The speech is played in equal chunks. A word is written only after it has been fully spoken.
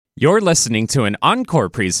You're listening to an encore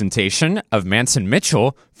presentation of Mantz and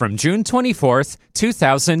Mitchell from June 24th,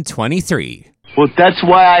 2023. Well, that's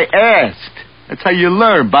why I asked. That's how you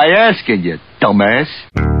learn, by asking, you dumbass.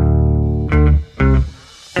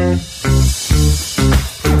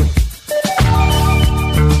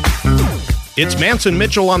 It's Mantz and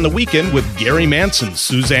Mitchell on the weekend with Gary Mantz and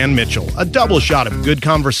Suzanne Mitchell. A double shot of good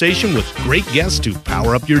conversation with great guests to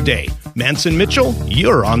power up your day. Mantz and Mitchell,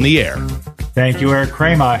 you're on the air. Thank you, Eric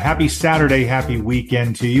Kramer. Happy Saturday, happy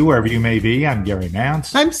weekend to you, wherever you may be. I'm Gary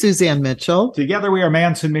Mantz. I'm Suzanne Mitchell. Together we are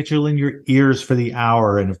Mantz and Mitchell in your ears for the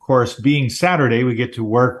hour. And of course, being Saturday, we get to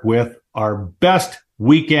work with our best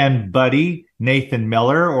weekend buddy, Nathan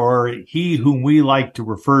Miller, or he whom we like to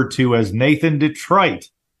refer to as Nathan Detroit.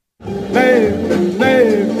 Nathan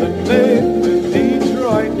Detroit.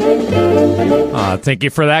 Thank you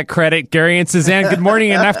for that credit, Gary and Suzanne. Good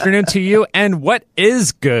morning and afternoon to you. And what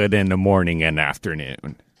is good in the morning and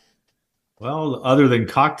afternoon? Well, other than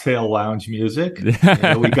cocktail lounge music, we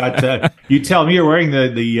got, you tell me, you're wearing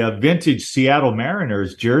the vintage Seattle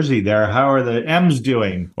Mariners jersey there. How are the M's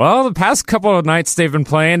doing? Well, the past couple of nights they've been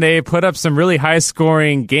playing, they put up some really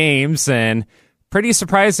high-scoring games, and pretty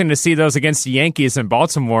surprising to see those against the Yankees in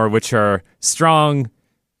Baltimore, which are strong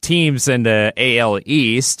teams in the AL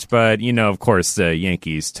East. But, you know, of course, the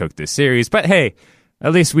Yankees took the series. But, hey,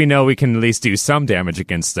 at least we know we can at least do some damage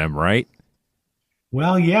against them, right?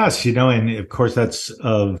 Well, yes, you know, and of course that's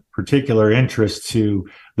of particular interest to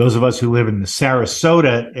those of us who live in the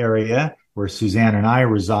Sarasota area, where Suzanne and I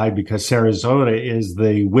reside, because Sarasota is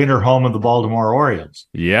the winter home of the Baltimore Orioles.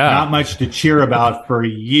 Yeah. Not much to cheer about for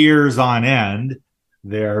years on end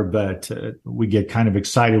there, but we get kind of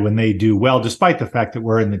excited when they do well, despite the fact that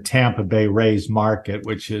we're in the Tampa Bay Rays market,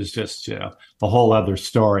 which is just a whole other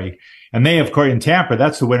story. And they, of course, in Tampa,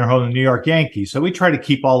 that's the winter home of the New York Yankees. So we try to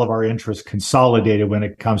keep all of our interests consolidated when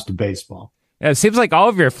it comes to baseball. Yeah, it seems like all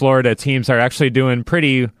of your Florida teams are actually doing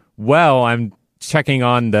pretty well. I'm checking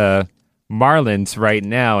on the Marlins right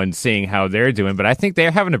now and seeing how they're doing, but I think they're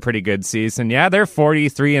having a pretty good season. Yeah, they're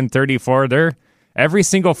 43-34. Every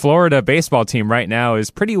single Florida baseball team right now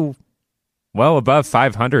is pretty well above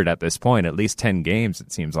 500 at this point, at least 10 games,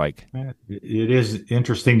 it seems like. It is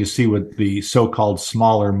interesting to see what the so-called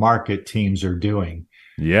smaller market teams are doing.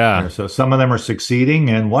 Yeah. So some of them are succeeding,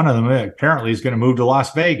 and one of them apparently is going to move to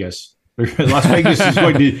Las Vegas. Las Vegas is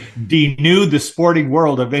going to denude the sporting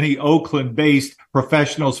world of any Oakland-based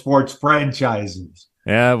professional sports franchises.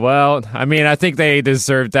 Yeah, well, I mean, I think they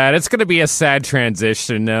deserve that. It's going to be a sad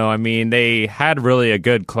transition, though. I mean, they had really a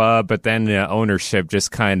good club, but then the ownership just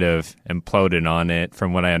kind of imploded on it,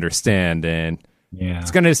 from what I understand. And it's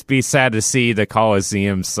going to be sad to see the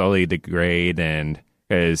Coliseum slowly degrade, and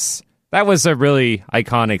because that was a really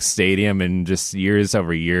iconic stadium, and just years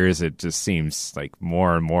over years, it just seems like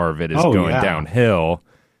more and more of it is going downhill.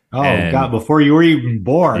 Oh, God, before you were even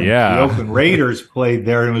born, yeah. The Oakland Raiders played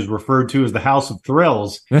there and was referred to as the House of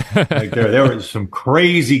Thrills. Like there were some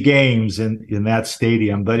crazy games in that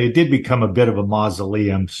stadium, but it did become a bit of a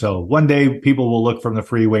mausoleum. So one day people will look from the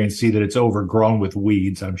freeway and see that it's overgrown with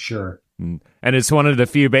weeds, I'm sure. And it's one of the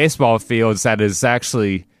few baseball fields that is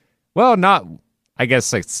actually, well, not, I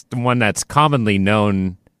guess it's the one that's commonly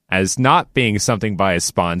known as not being something by a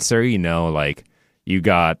sponsor, you know, like, you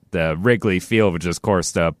got the Wrigley Field, which is, of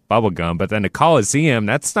course, the bubblegum, but then the Coliseum,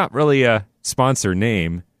 that's not really a sponsor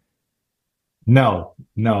name. No,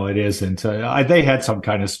 it isn't. They had some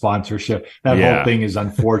kind of sponsorship. That whole thing is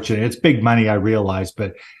unfortunate. It's big money, I realize,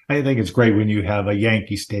 but I think it's great when you have a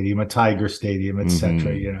Yankee Stadium, a Tiger Stadium,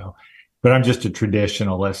 etc. You know. But I'm just a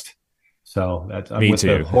traditionalist. So I'm with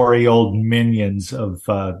the hoary old minions of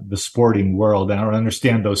the sporting world. I don't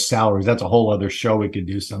understand those salaries. That's a whole other show we could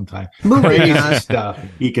do sometime. Crazy stuff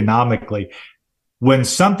economically. When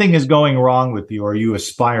something is going wrong with you or you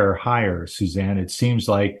aspire higher, Suzanne, it seems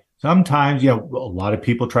like sometimes, you know, a lot of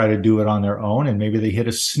people try to do it on their own, and maybe they hit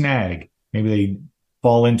a snag. Maybe they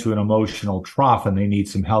fall into an emotional trough and they need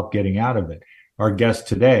some help getting out of it. Our guest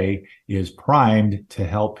today is primed to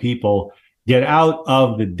help people get out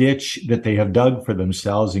of the ditch that they have dug for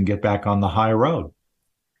themselves and get back on the high road.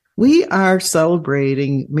 We are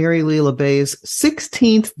celebrating Mary Lee LaBay's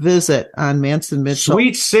 16th visit on Mantz and Mitchell.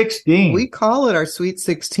 Sweet 16. We call it our Sweet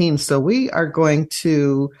 16. So we are going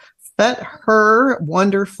to fet her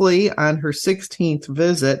wonderfully on her 16th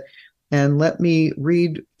visit. And let me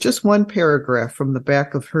read just one paragraph from the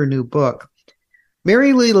back of her new book.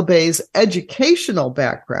 Mary Lee LaBay's educational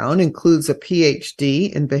background includes a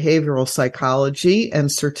PhD in behavioral psychology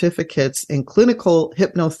and certificates in clinical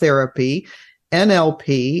hypnotherapy,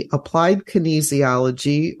 NLP, applied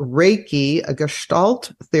kinesiology, Reiki,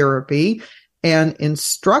 Gestalt therapy, and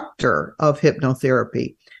instructor of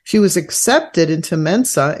hypnotherapy. She was accepted into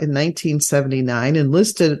Mensa in 1979 and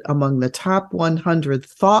listed among the top 100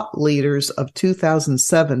 thought leaders of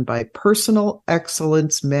 2007 by Personal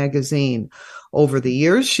Excellence magazine. Over the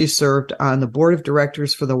years, she served on the board of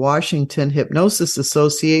directors for the Washington Hypnosis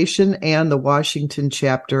Association and the Washington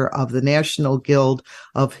chapter of the National Guild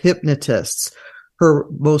of Hypnotists. Her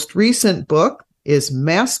most recent book is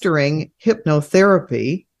Mastering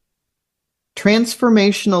Hypnotherapy: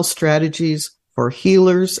 Transformational Strategies for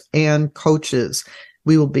Healers and Coaches.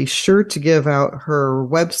 We will be sure to give out her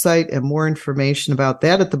website and more information about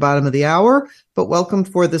that at the bottom of the hour. But welcome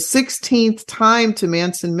for the 16th time to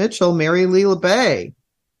Mantz and Mitchell, Mary Lee LaBay.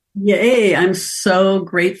 Yay, I'm so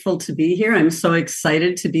grateful to be here. I'm so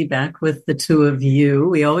excited to be back with the two of you.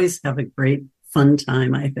 We always have a great, fun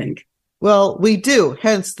time, I think. Well, we do,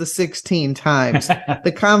 hence the 16 times.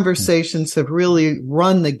 The conversations have really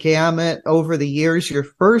run the gamut over the years. Your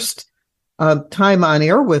first time on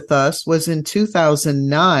air with us was in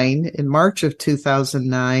 2009, in March of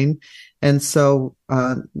 2009. And so,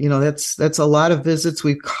 that's a lot of visits.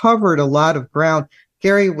 We've covered a lot of ground.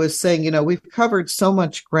 Gary was saying, we've covered so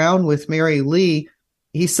much ground with Mary Lee.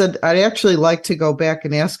 He said, I'd actually like to go back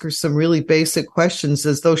and ask her some really basic questions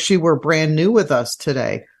as though she were brand new with us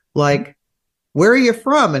today. Like, where are you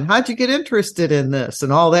from? And how'd you get interested in this?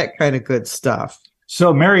 And all that kind of good stuff.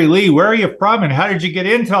 So, Mary Lee, where are you from and how did you get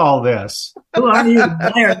into all this? Who are you?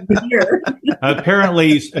 Why are you here?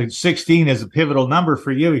 Apparently, 16 is a pivotal number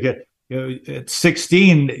for you. At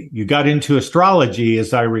 16, you got into astrology,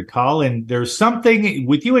 as I recall, and there's something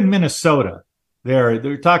with you in Minnesota.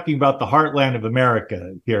 They're talking about the heartland of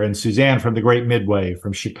America here, and Suzanne from the Great Midway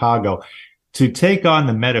from Chicago. To take on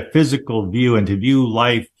the metaphysical view and to view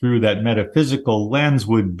life through that metaphysical lens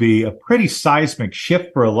would be a pretty seismic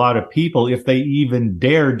shift for a lot of people if they even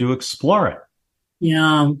dared to explore it.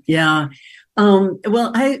 Yeah.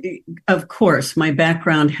 Well, of course, my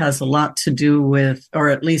background has a lot to do with, or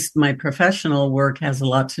at least my professional work has a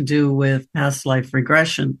lot to do with past life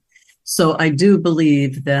regression. So I do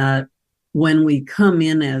believe that when we come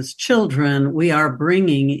in as children, we are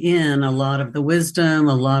bringing in a lot of the wisdom,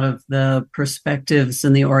 a lot of the perspectives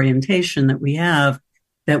and the orientation that we have,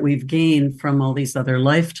 that we've gained from all these other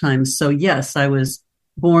lifetimes. So yes, I was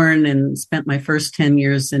born and spent my first 10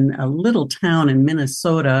 years in a little town in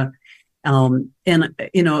Minnesota. And,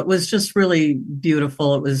 it was just really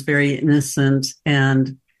beautiful. It was very innocent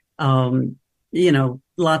and,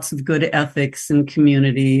 lots of good ethics and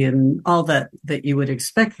community and all that you would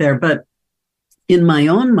expect there. But in my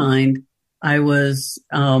own mind, I was,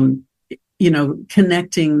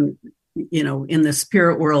 connecting, in the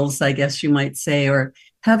spirit worlds, I guess you might say, or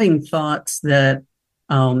having thoughts that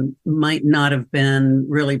might not have been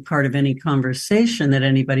really part of any conversation that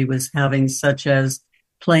anybody was having, such as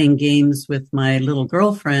playing games with my little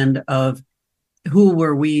girlfriend of who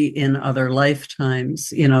were we in other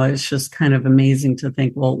lifetimes. It's just kind of amazing to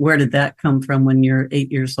think, well, where did that come from when you're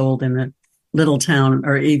 8 years old in a little town,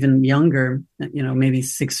 or even younger, maybe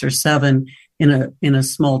 6 or 7 in a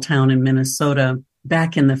small town in Minnesota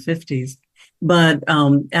back in the 50s. But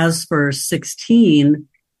as for 16,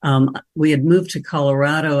 we had moved to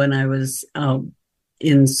Colorado and I was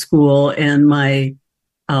in school, and my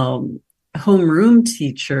homeroom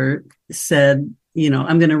teacher said,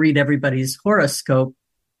 I'm going to read everybody's horoscope.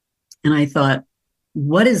 And I thought,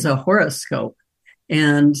 what is a horoscope?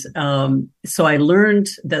 And so I learned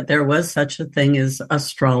that there was such a thing as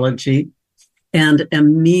astrology. And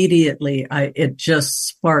immediately it just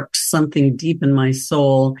sparked something deep in my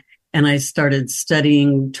soul. And I started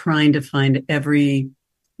studying, trying to find every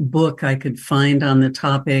book I could find on the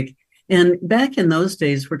topic. And back in those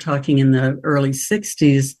days, we're talking in the early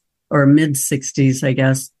 60s or mid 60s, I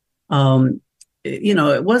guess.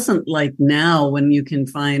 It wasn't like now when you can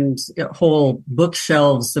find whole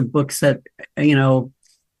bookshelves of books at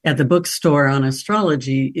the bookstore on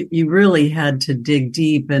astrology. You really had to dig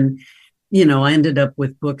deep. And, I ended up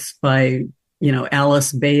with books by,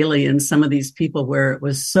 Alice Bailey and some of these people where it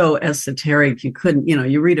was so esoteric. You couldn't,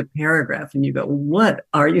 you read a paragraph and you go, what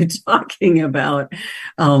are you talking about?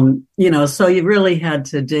 So you really had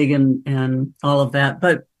to dig and all of that.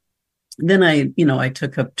 But then I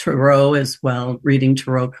took up tarot as well, reading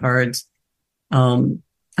tarot cards. I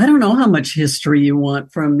don't know how much history you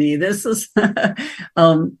want from me. This is,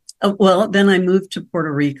 well, then I moved to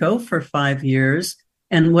Puerto Rico for 5 years.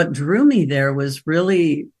 And what drew me there was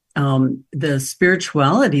really the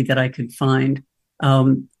spirituality that I could find.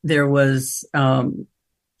 There was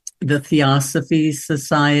the Theosophy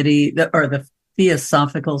Society, or the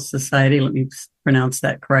Theosophical Society, let me pronounce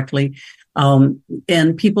that correctly,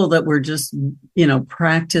 And people that were just,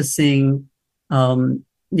 practicing,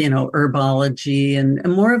 herbology and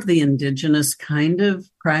more of the indigenous kind of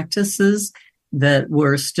practices that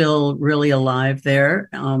were still really alive there.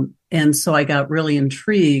 And so I got really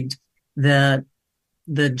intrigued that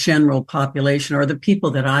the general population or the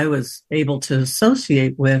people that I was able to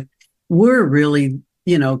associate with were really,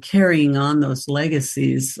 carrying on those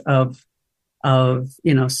legacies of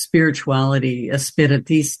spirituality,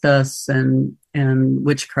 espiritistas and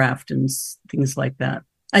witchcraft and things like that.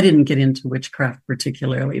 I didn't get into witchcraft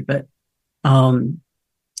particularly, but, and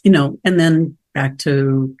then back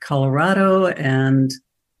to Colorado. And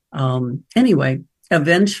anyway,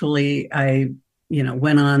 eventually I,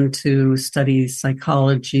 went on to study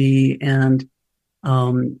psychology and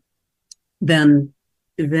then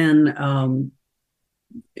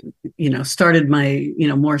started my,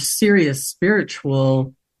 more serious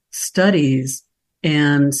spiritual studies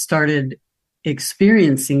and started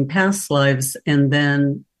experiencing past lives and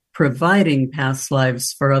then providing past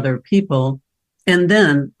lives for other people. And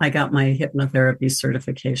then I got my hypnotherapy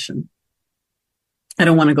certification. I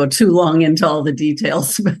don't want to go too long into all the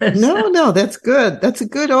details, but no, that's good. That's a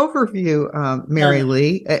good overview, Mary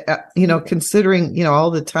Lee. Considering, all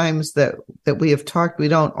the times that we have talked, we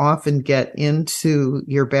don't often get into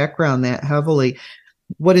your background that heavily.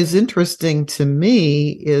 What is interesting to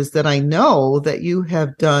me is that I know that you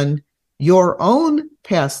have done your own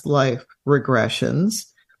past life regressions.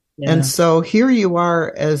 Yeah. And so here you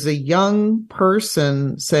are as a young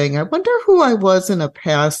person saying, I wonder who I was in a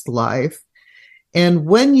past life. And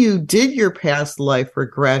when you did your past life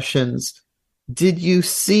regressions, did you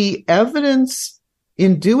see evidence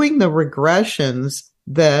in doing the regressions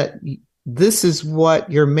that this is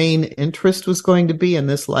what your main interest was going to be in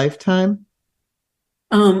this lifetime?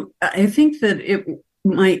 I think that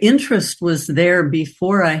my interest was there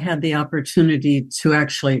before I had the opportunity to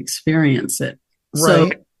actually experience it. Right. So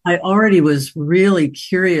I already was really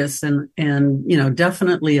curious and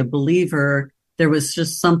definitely a believer. There was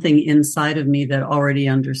just something inside of me that already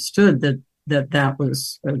understood that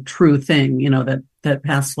was a true thing, that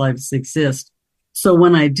past lives exist. So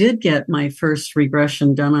when I did get my first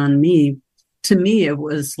regression done on me, to me, it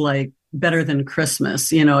was like better than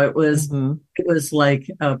Christmas. It was, mm-hmm. It was like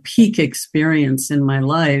a peak experience in my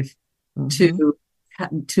life,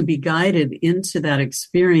 mm-hmm. to be guided into that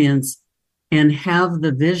experience and have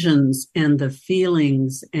the visions and the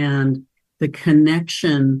feelings and the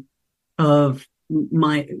connection of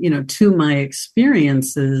my, to my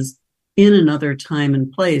experiences in another time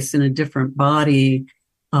and place, in a different body,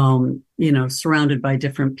 surrounded by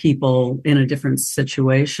different people in a different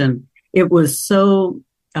situation. It was so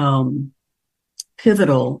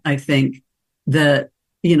pivotal, I think, that,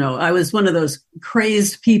 I was one of those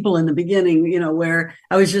crazed people in the beginning, where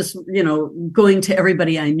I was just, going to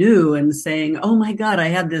everybody I knew and saying, oh my God, I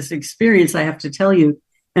had this experience, I have to tell you.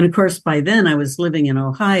 And of course, by then I was living in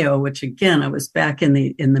Ohio, which again, I was back in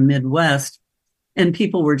the Midwest, and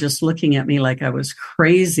people were just looking at me like I was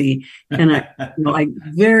crazy. And I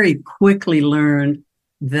very quickly learned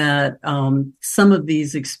that some of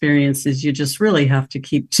these experiences you just really have to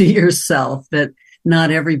keep to yourself, that not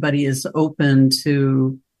everybody is open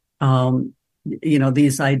to,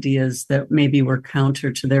 these ideas that maybe were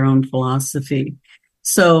counter to their own philosophy.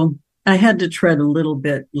 So I had to tread a little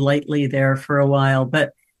bit lightly there for a while.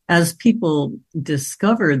 But as people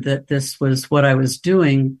discovered that this was what I was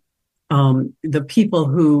doing, the people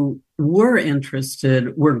who were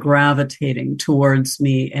interested were gravitating towards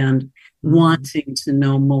me and wanting to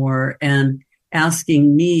know more and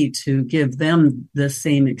asking me to give them the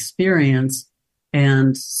same experience.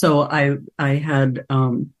 And so I had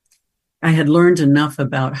learned enough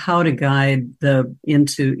about how to guide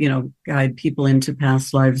people into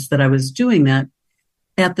past lives that I was doing that.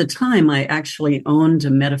 At the time, I actually owned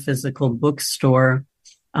a metaphysical bookstore.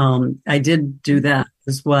 I did do that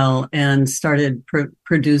as well and started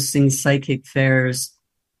producing psychic fairs.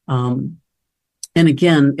 And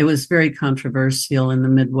again, it was very controversial in the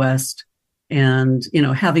Midwest. And,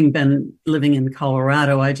 having been living in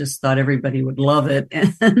Colorado, I just thought everybody would love it.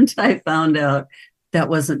 And I found out that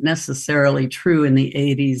wasn't necessarily true in the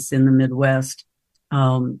 80s in the Midwest.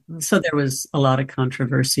 So there was a lot of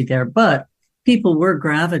controversy there, but people were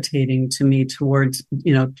gravitating to me towards,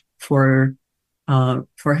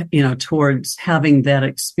 towards having that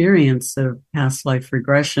experience of past life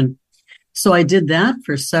regression. So I did that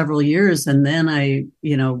for several years. And then I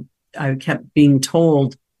kept being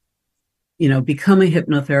told, become a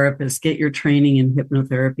hypnotherapist, get your training in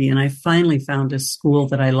hypnotherapy. And I finally found a school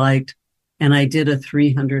that I liked. And I did a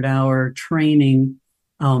 300-hour training,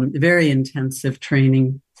 very intensive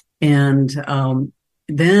training. And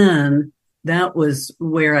then that was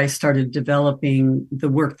where I started developing the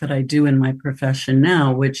work that I do in my profession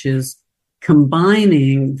now, which is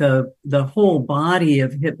combining the whole body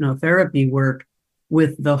of hypnotherapy work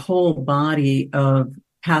with the whole body of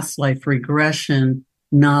past life regression,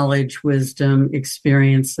 knowledge, wisdom,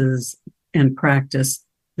 experiences, and practice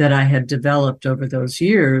that I had developed over those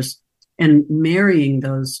years, and marrying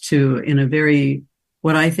those two in a very,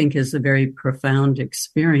 what I think is a very profound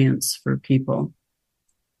experience for people.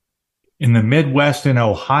 In the Midwest in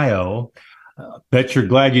Ohio, bet you're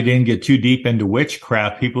glad you didn't get too deep into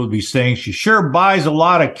witchcraft. People would be saying she sure buys a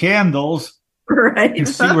lot of candles. Right. And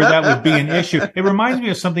see where that would be an issue. It reminds me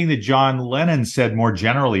of something that John Lennon said more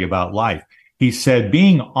generally about life. He said,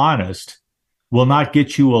 being honest will not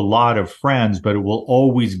get you a lot of friends, but it will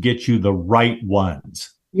always get you the right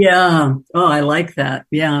ones. Yeah. Oh, I like that.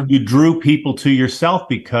 Yeah. You drew people to yourself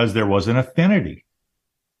because there was an affinity.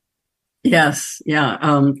 Yes.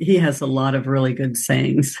 Yeah. He has a lot of really good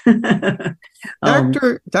sayings. Dr.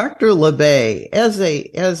 LaBay, as a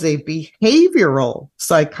behavioral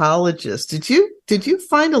psychologist, did you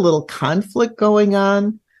find a little conflict going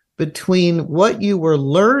on between what you were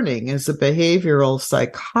learning as a behavioral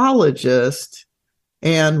psychologist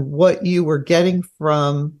and what you were getting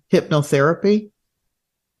from hypnotherapy?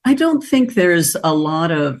 I don't think there's a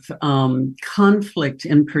lot of conflict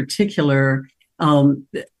in particular.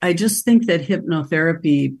 I just think that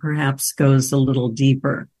hypnotherapy perhaps goes a little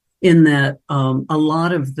deeper in that a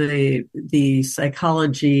lot of the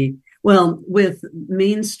psychology, well, with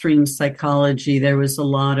mainstream psychology, there was a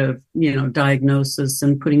lot of, diagnosis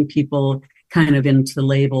and putting people kind of into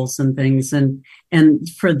labels and things. And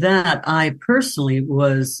for that, I personally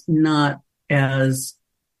was not as,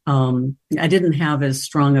 I didn't have as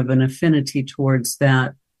strong of an affinity towards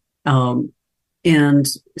that. And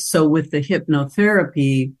so with the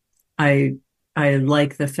hypnotherapy, I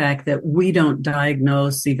like the fact that we don't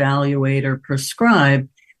diagnose, evaluate, or prescribe.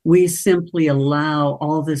 We simply allow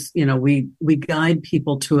all this, we guide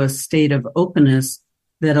people to a state of openness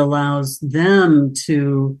that allows them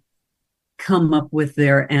to come up with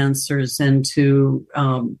their answers and to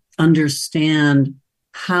understand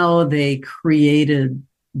how they created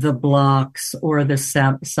the blocks or the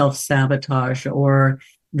self-sabotage or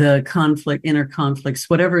the inner conflicts,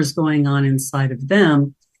 whatever is going on inside of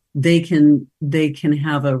them. They can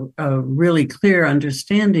have a really clear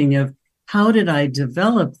understanding of, how did I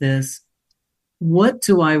develop this? What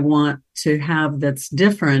do I want to have that's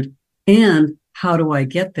different? And how do I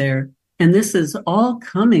get there? And this is all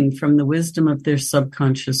coming from the wisdom of their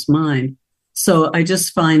subconscious mind. So I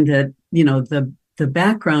just find that, the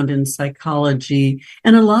background in psychology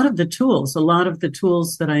and a lot of the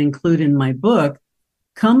tools that I include in my book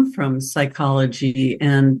come from psychology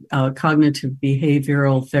and cognitive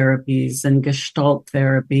behavioral therapies and Gestalt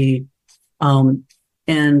therapy.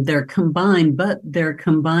 And they're combined, but they're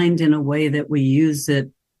combined in a way that we use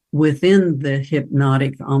it within the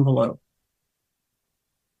hypnotic envelope.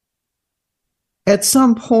 At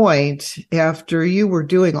some point, after you were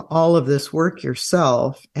doing all of this work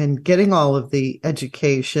yourself and getting all of the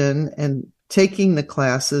education and taking the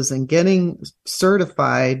classes and getting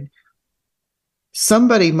certified,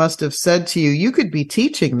 somebody must have said to you, you could be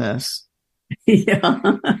teaching this.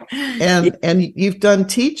 Yeah. And you've done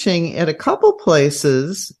teaching at a couple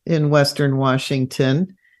places in Western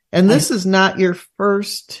Washington, and this is not your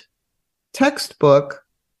first textbook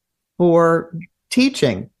for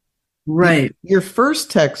teaching. Right. Your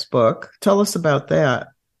first textbook, tell us about that.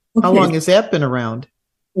 Okay. How long has that been around?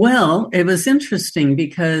 Well, it was interesting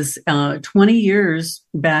because 20 years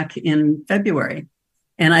back in February,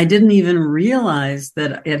 and I didn't even realize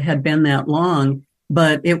that it had been that long,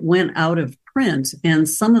 but it went out of print. And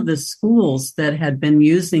some of the schools that had been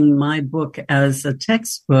using my book as a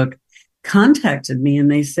textbook contacted me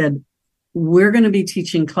and they said, we're going to be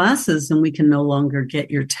teaching classes and we can no longer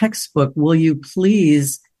get your textbook. Will you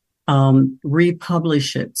please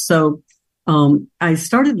republish it? So I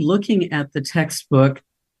started looking at the textbook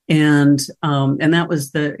and that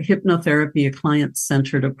was the hypnotherapy, a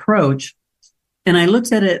client-centered approach. And I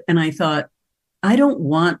looked at it and I thought, I don't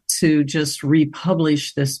want to just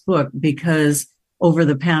republish this book because over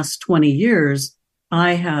the past 20 years,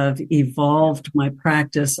 I have evolved my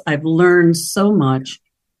practice. I've learned so much,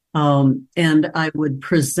 and I would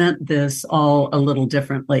present this all a little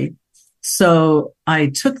differently. So I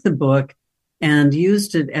took the book and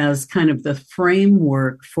used it as kind of the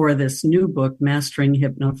framework for this new book, Mastering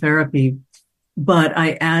Hypnotherapy. But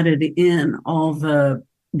I added in all the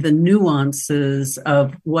nuances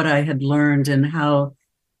of what I had learned and how,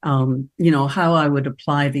 how I would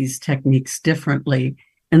apply these techniques differently.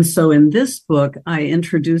 And so in this book, I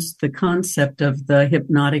introduced the concept of the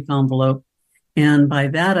hypnotic envelope. And by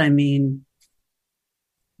that, I mean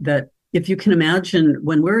that if you can imagine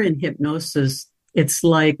when we're in hypnosis, it's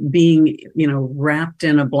like being, wrapped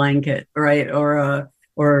in a blanket, right? Or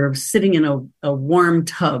sitting in a warm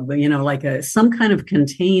tub, like some kind of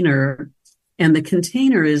container. And the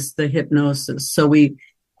container is the hypnosis. So we,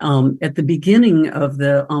 at the beginning of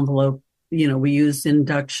the envelope, we use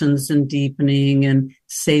inductions and deepening and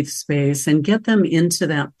safe space and get them into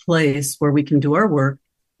that place where we can do our work.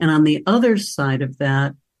 And on the other side of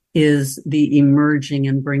that is the emerging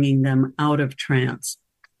and bringing them out of trance.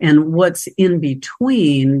 And what's in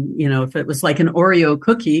between, if it was like an Oreo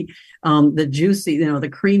cookie, the juicy, the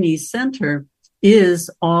creamy center is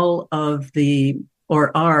are all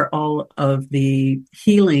of the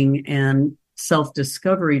healing and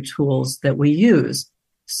self-discovery tools that we use.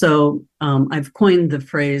 So I've coined the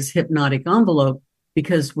phrase hypnotic envelope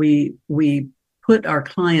because we put our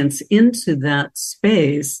clients into that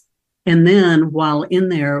space. And then while in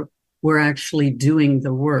there, we're actually doing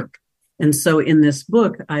the work. And so in this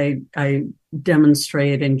book, I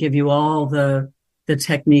demonstrate and give you all the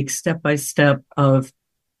techniques step by step of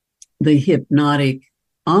the hypnotic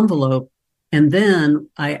envelope. And then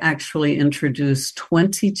I actually introduce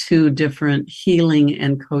 22 different healing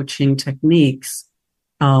and coaching techniques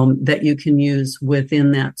that you can use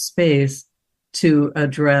within that space to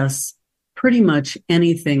address pretty much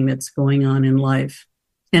anything that's going on in life.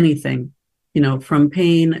 Anything, from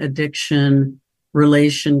pain, addiction,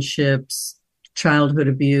 relationships, childhood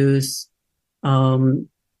abuse,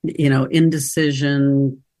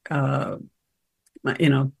 indecision, I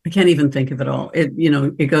can't even think of it all.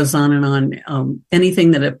 It goes on and on.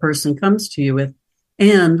 Anything that a person comes to you with.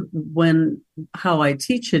 And how I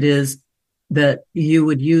teach it is that you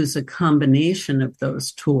would use a combination of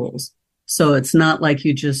those tools. So it's not like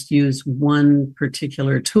you just use one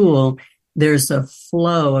particular tool. There's a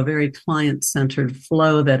flow, a very client-centered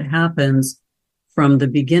flow that happens from the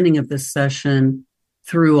beginning of the session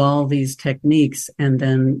through all these techniques and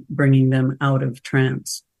then bringing them out of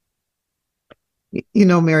trance.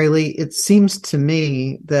 Mary Lee, it seems to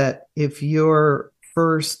me that if your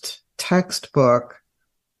first textbook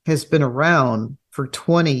has been around for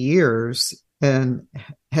 20 years and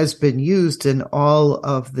has been used in all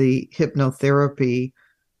of the hypnotherapy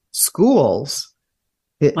schools,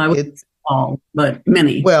 all, but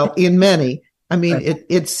many. Well, in many. I mean, Right.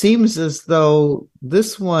 it seems as though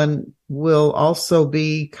this one will also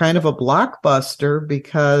be kind of a blockbuster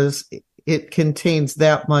because it contains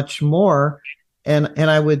that much more. And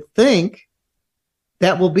I would think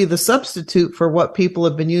that will be the substitute for what people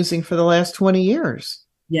have been using for the last 20 years.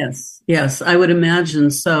 Yes, I would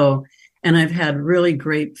imagine so. And I've had really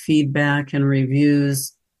great feedback and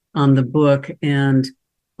reviews on the book. And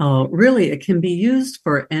really, it can be used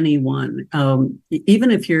for anyone.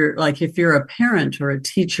 Even if you're a parent or a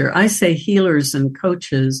teacher. I say healers and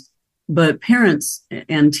coaches, but parents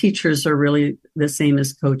and teachers are really the same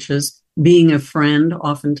as coaches. Being a friend,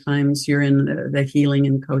 oftentimes you're in the healing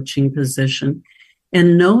and coaching position.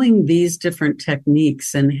 And knowing these different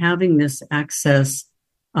techniques and having this access,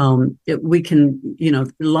 we can, a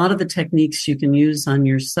lot of the techniques you can use on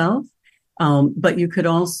yourself, but you could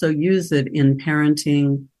also use it in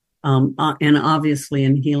parenting, and obviously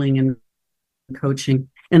in healing and coaching.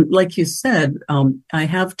 And like you said, I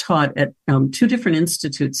have taught at 2 different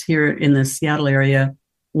institutes here in the Seattle area.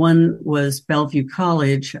 One was Bellevue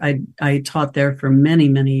College. I taught there for many,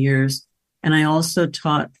 many years. And I also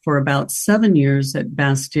taught for about 7 years at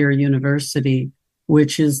Bastyr University,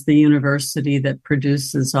 which is the university that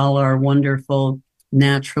produces all our wonderful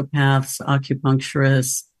naturopaths,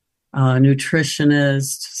 acupuncturists,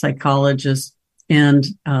 nutritionists, psychologists. And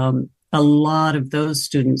a lot of those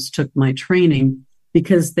students took my training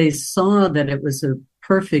because they saw that it was a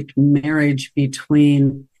perfect marriage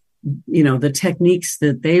between, the techniques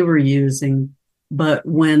that they were using. But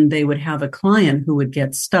when they would have a client who would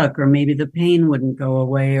get stuck, or maybe the pain wouldn't go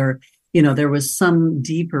away, or, there was some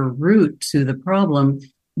deeper root to the problem,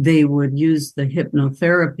 they would use the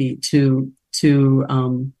hypnotherapy to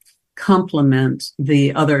complement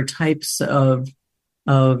the other types of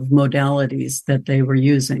modalities that they were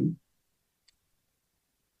using.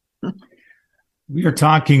 We are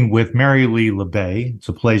talking with Mary Lee LaBay. It's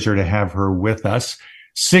a pleasure to have her with us.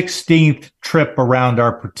 16th trip around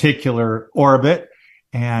our particular orbit,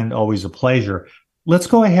 and always a pleasure. Let's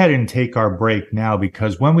go ahead and take our break now,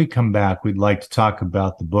 because when we come back, we'd like to talk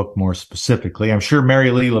about the book more specifically. I'm sure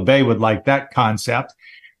Mary Lee LaBay would like that concept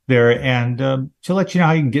there. And to let you know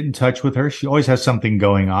how you can get in touch with her, she always has something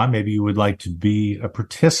going on. Maybe you would like to be a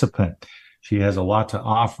participant. She has a lot to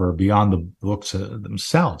offer beyond the books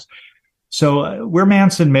themselves. So we're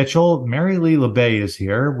Mantz and Mitchell. Mary Lee LaBay is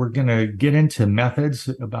here. We're going to get into methods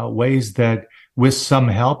about ways that with some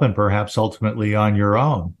help and perhaps ultimately on your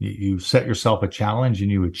own, you set yourself a challenge and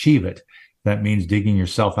you achieve it. That means digging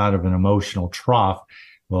yourself out of an emotional trough.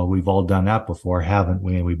 Well, we've all done that before, haven't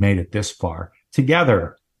we? And we've made it this far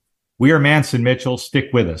together. We are Mantz and Mitchell. Stick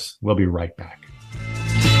with us. We'll be right back.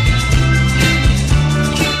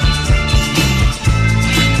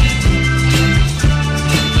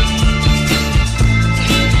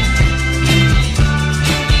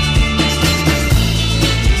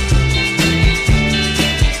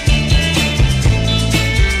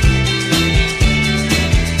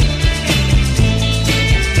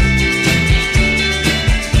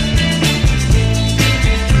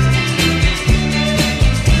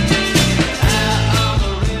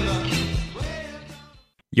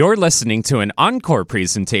 You're listening to an encore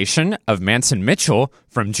presentation of Mantz and Mitchell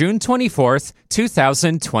from June 24th,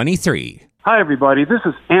 2023. Hi, everybody. This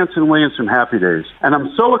is Anson Williams from Happy Days, and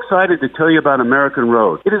I'm so excited to tell you about American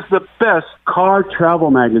Road. It is the best car travel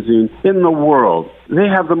magazine in the world. They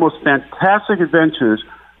have the most fantastic adventures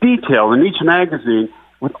detailed in each magazine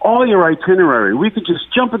with all your itinerary. We could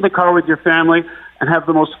just jump in the car with your family and have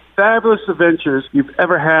the most fabulous adventures you've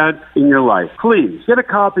ever had in your life. Please, get a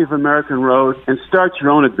copy of American Road and start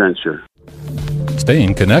your own adventure.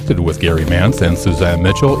 Staying connected with Gary Mantz and Suzanne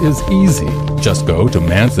Mitchell is easy. Just go to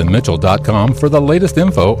mantsandmitchell.com for the latest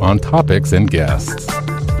info on topics and guests.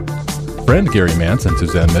 Friend Gary Mantz and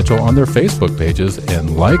Suzanne Mitchell on their Facebook pages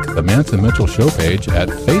and like the Mantz and Mitchell show page at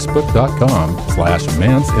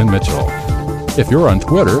facebook.com/Mantz and Mitchell. If you're on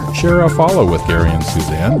Twitter, share a follow with Gary and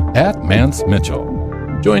Suzanne at Mantz Mitchell.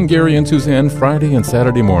 Join Gary and Suzanne Friday and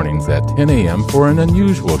Saturday mornings at 10 a.m. for an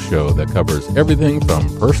unusual show that covers everything from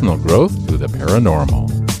personal growth to the paranormal.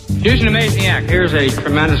 Here's an amazing act. Here's a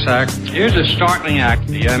tremendous act. Here's a startling act.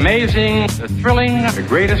 The amazing, the thrilling, the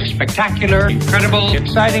greatest, spectacular, incredible,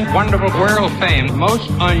 exciting, wonderful, world fame, most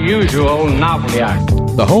unusual novelty act.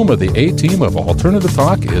 The home of the A-Team of Alternative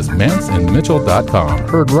Talk is mantsandmitchell.com.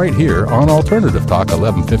 Heard right here on Alternative Talk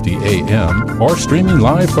 1150 AM or streaming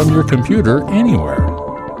live from your computer anywhere.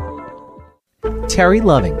 Terry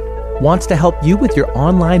Loving wants to help you with your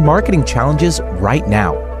online marketing challenges right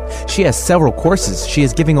now. She has several courses she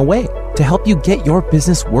is giving away to help you get your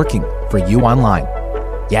business working for you online.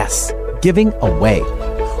 Yes, giving away.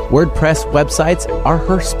 WordPress websites are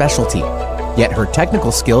her specialty, yet her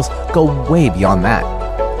technical skills go way beyond that.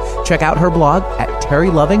 Check out her blog at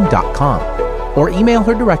terryloving.com or email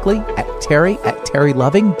her directly at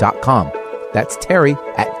terry@terryloving.com. That's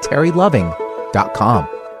terry@terryloving.com.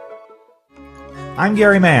 I'm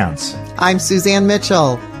Gary Mantz. I'm Suzanne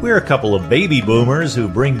Mitchell. We're a couple of baby boomers who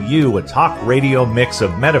bring you a talk radio mix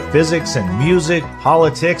of metaphysics and music,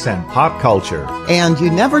 politics, and pop culture. And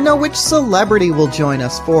you never know which celebrity will join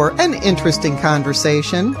us for an interesting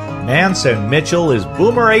conversation. Mantz and Mitchell is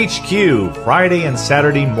Boomer HQ, Friday and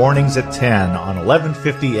Saturday mornings at 10 on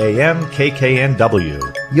 1150 AM KKNW.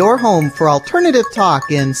 Your home for alternative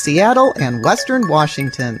talk in Seattle and Western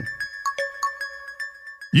Washington.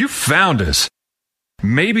 You found us.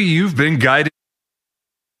 Maybe you've been guided.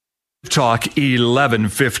 Talk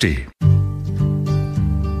 1150.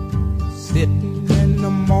 Sitting in the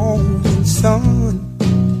morning sun,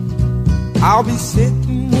 I'll be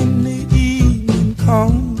sitting when the evening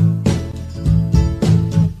comes,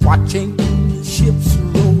 watching the ships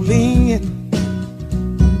rolling in,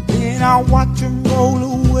 then I'll watch them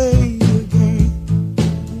roll away again.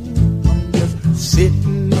 I'm just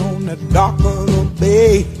sitting on the dock of the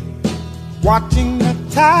bay, watching the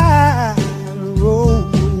tide roll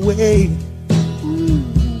away.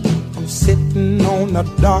 I'm sitting on the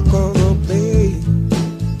dock of the bay,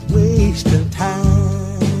 wasting time.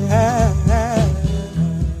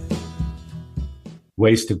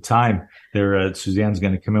 Waste of time. There, Suzanne's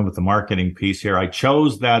going to come in with the marketing piece here. I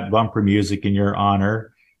chose that bumper music in your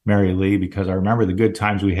honor, Mary Lee, because I remember the good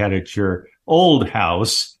times we had at your old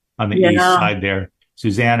house on the east side there.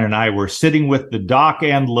 Suzanne and I were sitting with the Doc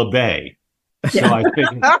and LaBay. So I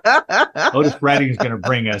figured Otis Redding's going to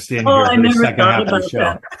bring us in here for the second half of the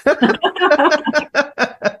show.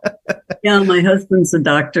 Yeah, my husband's a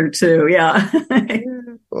doctor too. Yeah.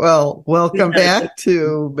 Well, welcome back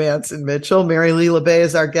to Mantz and Mitchell. Mary Lee LaBay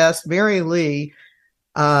is our guest. Mary Lee,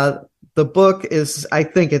 the book is, I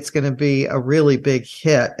think it's going to be a really big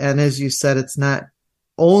hit. And as you said, it's not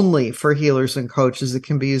only for healers and coaches. It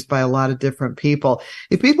can be used by a lot of different people.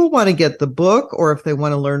 If people want to get the book or if they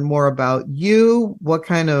want to learn more about you, what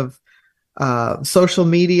kind of social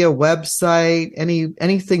media, website,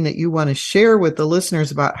 anything that you want to share with the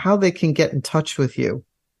listeners about how they can get in touch with you?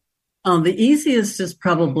 The easiest is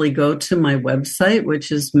probably go to my website,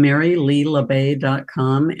 which is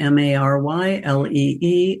maryleelabay.com,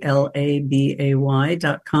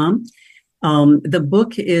 MaryLeelabay.com. The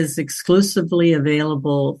book is exclusively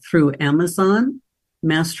available through Amazon,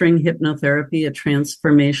 Mastering Hypnotherapy,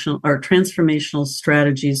 transformational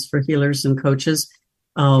strategies for healers and coaches.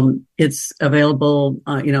 It's available,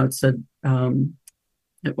 it's a,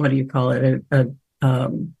 what do you call it? A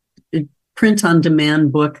print on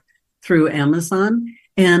demand book through Amazon.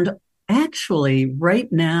 And actually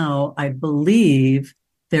right now, I believe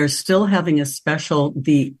they're still having a special.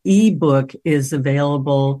 The ebook is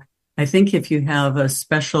available. I think if you have a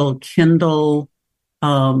special Kindle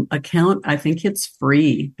account, I think it's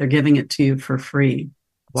free. They're giving it to you for free.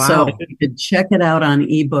 Wow. So you could check it out on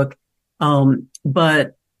ebook.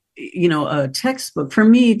 But, a textbook, for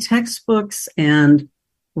me, textbooks and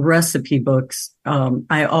recipe books,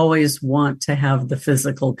 I always want to have the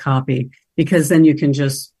physical copy, because then you can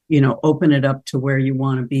just, open it up to where you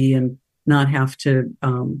want to be and not have to, I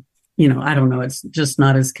don't know, it's just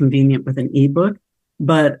not as convenient with an ebook.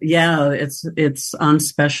 But yeah, it's on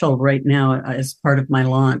special right now as part of my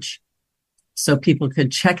launch. So people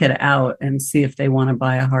could check it out and see if they want to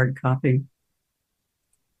buy a hard copy.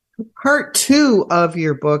 Part 2 of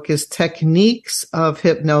your book is Techniques of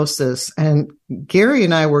Hypnosis. And Gary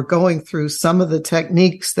and I were going through some of the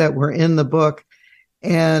techniques that were in the book.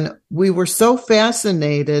 And we were so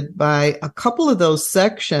fascinated by a couple of those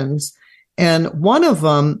sections. And one of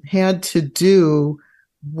them had to do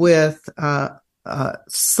with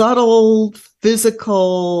subtle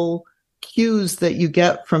physical cues that you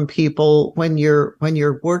get from people when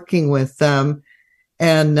you're working with them.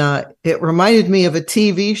 And it reminded me of a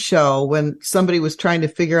TV show when somebody was trying to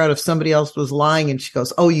figure out if somebody else was lying, and she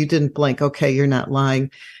goes, "Oh, you didn't blink. Okay, you're not lying."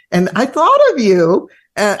 And I thought of you,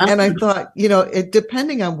 and I thought,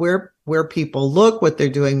 depending on where people look, what they're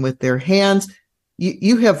doing with their hands,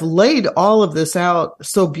 you have laid all of this out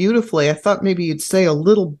so beautifully. I thought maybe you'd say a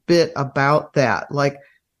little bit about that. Like,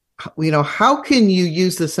 how can you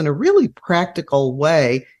use this in a really practical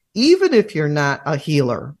way, even if you're not a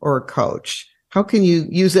healer or a coach? How can you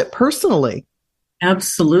use it personally?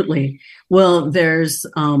 Absolutely. Well, there's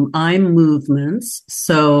eye movements.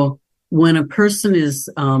 So when a person is,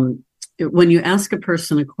 when you ask a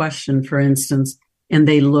person a question, for instance, and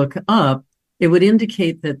they look up, it would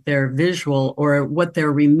indicate that their visual or what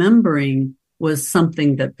they're remembering was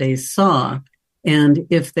something that they saw. And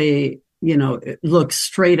if they, look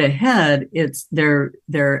straight ahead, it's their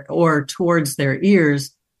or towards their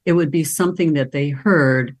ears, it would be something that they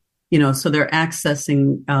heard. So they're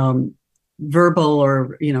accessing verbal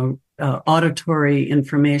or, auditory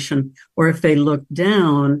information. Or if they look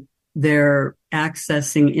down, they're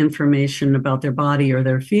accessing information about their body or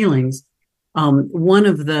their feelings. One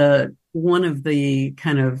of the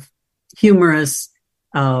kind of humorous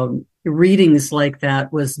readings like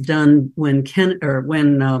that was done when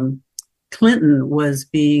Clinton was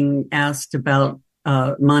being asked about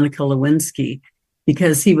Monica Lewinsky,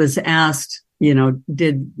 because he was asked,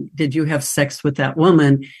 did you have sex with that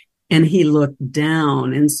woman? And he looked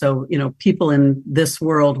down. And so, people in this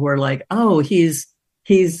world were like, oh, he's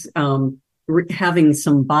having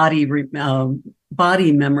some body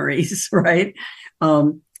memories, right?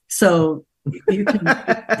 So you can.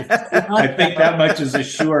 I think that much is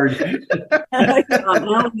assured. Now we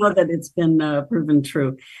know that it's been proven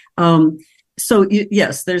true. So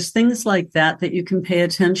yes, there's things like that you can pay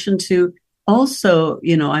attention to. Also,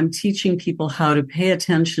 I'm teaching people how to pay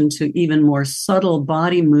attention to even more subtle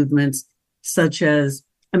body movements, such as,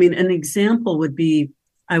 an example would be,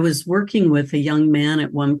 I was working with a young man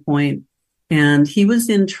at one point, and he was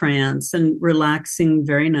in trance and relaxing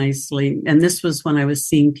very nicely. And this was when I was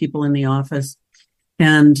seeing people in the office.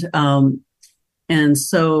 And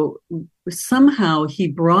so somehow he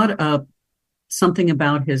brought up something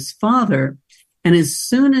about his father. And as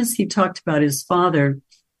soon as he talked about his father,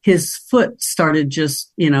 his foot started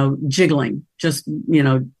just, jiggling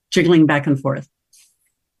back and forth.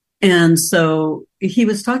 And so he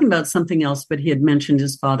was talking about something else, but he had mentioned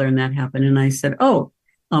his father, and that happened. And I said,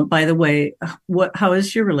 by the way, how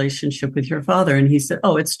is your relationship with your father? And he said,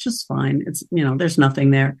 oh, it's just fine. It's, there's nothing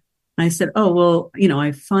there. And I said, oh, well,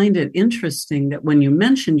 I find it interesting that when you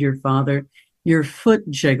mentioned your father, your foot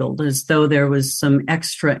jiggled as though there was some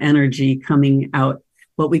extra energy coming out,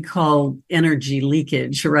 what we call energy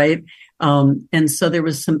leakage, right? And so there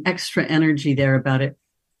was some extra energy there about it.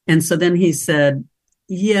 And so then he said,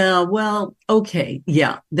 Yeah, well, okay.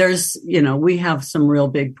 Yeah, there's, we have some real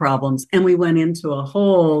big problems. And we went into a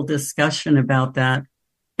whole discussion about that.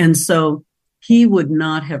 And so he would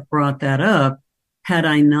not have brought that up had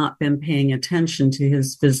I not been paying attention to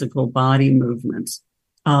his physical body movements.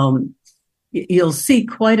 You'll see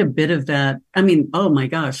quite a bit of that. I mean, oh my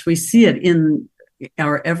gosh, we see it in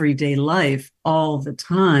our everyday life all the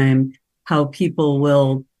time, how people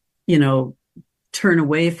will, turn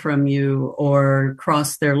away from you or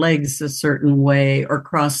cross their legs a certain way or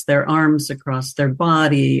cross their arms across their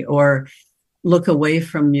body or look away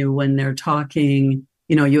from you when they're talking.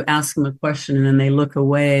 You ask them a question and then they look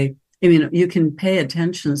away. I mean, you can pay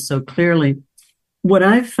attention so clearly. What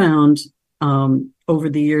I've found over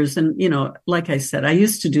the years, and, like I said, I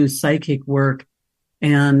used to do psychic work.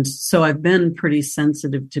 And so I've been pretty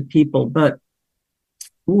sensitive to people. But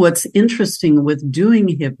what's interesting with doing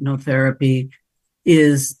hypnotherapy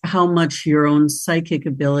is how much your own psychic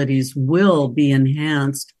abilities will be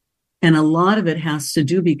enhanced. And a lot of it has to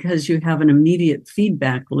do because you have an immediate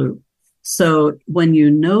feedback loop. So when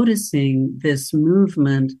you're noticing this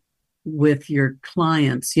movement with your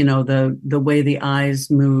clients, the way the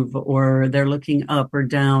eyes move, or they're looking up or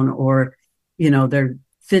down, or, they're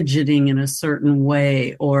fidgeting in a certain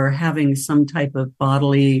way, or having some type of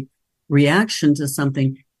bodily reaction to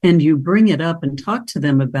something, and you bring it up and talk to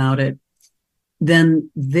them about it, then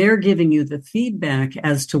they're giving you the feedback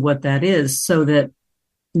as to what that is, so that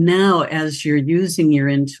now as you're using your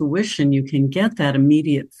intuition, you can get that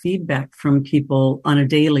immediate feedback from people on a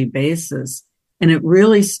daily basis. And it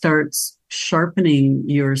really starts sharpening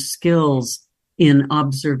your skills in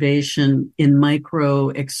observation, in micro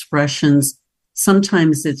expressions.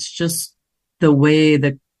 Sometimes it's just the way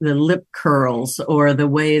that the lip curls, or the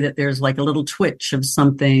way that there's like a little twitch of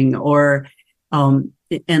something, or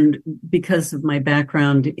and because of my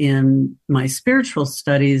background in my spiritual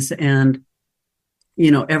studies and,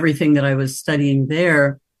 everything that I was studying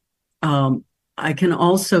there, I can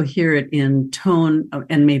also hear it in tone,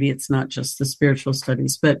 and maybe it's not just the spiritual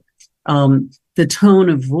studies, but the tone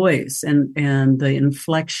of voice and the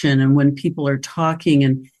inflection, and when people are talking,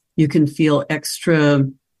 and you can feel extra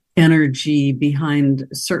energy behind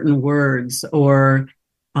certain words, or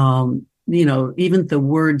even the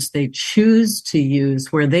words they choose to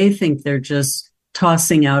use, where they think they're just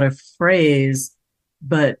tossing out a phrase,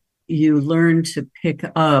 but you learn to pick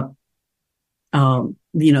up,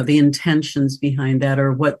 the intentions behind that,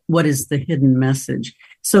 or what is the hidden message.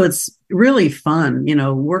 So it's really fun,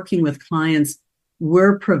 working with clients.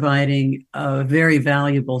 We're providing a very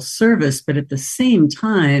valuable service, but at the same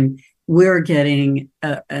time, we're getting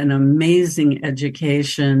an amazing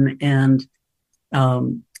education and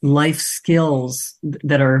life skills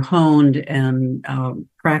that are honed and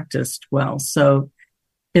practiced well. So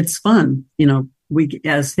it's fun. We,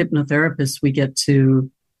 as hypnotherapists, we get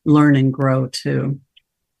to learn and grow too.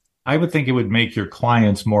 I would think it would make your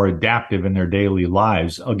clients more adaptive in their daily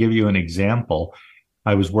lives. I'll give you an example.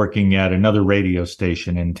 I was working at another radio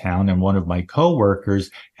station in town, and one of my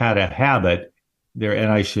coworkers had a habit there,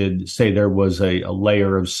 and I should say there was a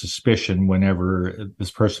layer of suspicion whenever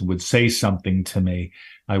this person would say something to me.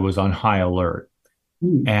 I was on high alert.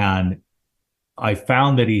 And I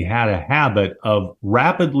found that he had a habit of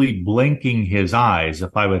rapidly blinking his eyes.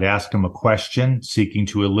 If I would ask him a question, seeking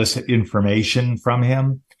to elicit information from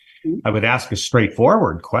him, I would ask a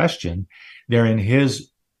straightforward question there, and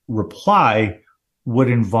his reply would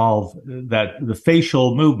involve the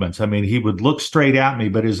facial movements. I mean, he would look straight at me,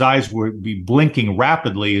 but his eyes would be blinking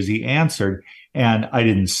rapidly as he answered. And I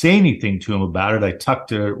didn't say anything to him about it. I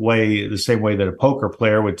tucked it away the same way that a poker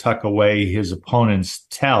player would tuck away his opponent's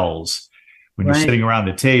tells when you're sitting around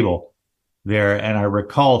the table there. And I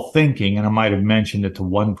recall thinking, and I might have mentioned it to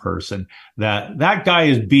one person, that guy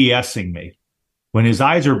is BSing me. When his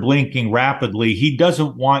eyes are blinking rapidly, he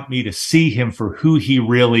doesn't want me to see him for who he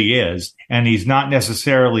really is. And he's not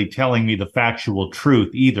necessarily telling me the factual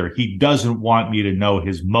truth either. He doesn't want me to know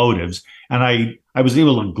his motives. And I was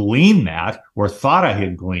able to glean that, or thought I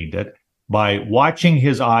had gleaned it, by watching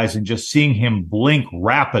his eyes and just seeing him blink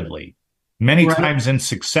rapidly, many times in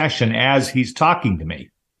succession as he's talking to me.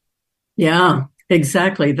 Yeah,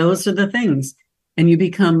 exactly. Those are the things. And you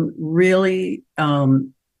become really,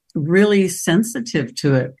 really sensitive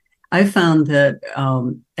to it. I found that,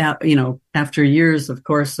 after years, of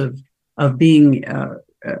course, of being,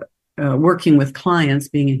 working with clients,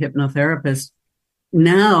 being a hypnotherapist,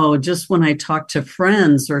 now just when I talk to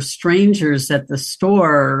friends or strangers at the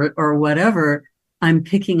store or whatever, I'm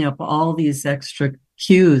picking up all these extra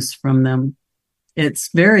cues from them. It's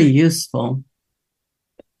very useful.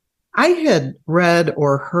 I had read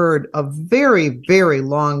or heard a very, very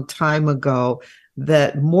long time ago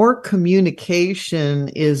that more communication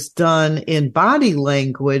is done in body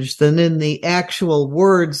language than in the actual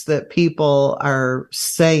words that people are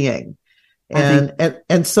saying.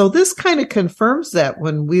 And so this kind of confirms that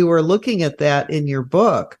when we were looking at that in your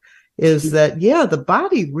book, is that, yeah, the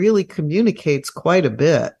body really communicates quite a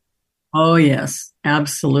bit. Oh, yes,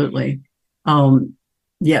 absolutely.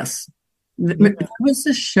 Yes. There was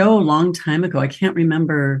this show a long time ago. I can't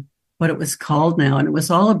remember what it was called now. And it was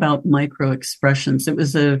all about micro expressions. It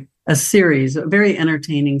was a series, a very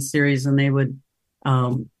entertaining series. And they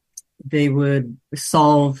would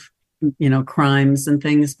solve, crimes and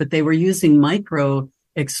things, but they were using micro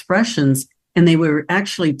expressions, and they were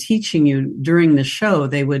actually teaching you during the show.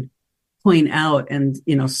 They would point out and,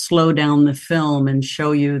 slow down the film and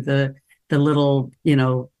show you the little,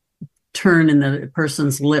 turn in the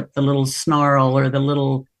person's lip, the little snarl or the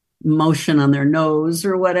little motion on their nose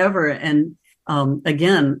or whatever. And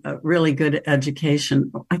again, a really good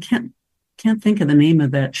education. I can't think of the name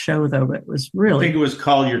of that show though, but it was really. I think it was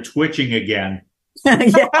called You're Twitching Again.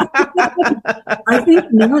 Yeah. I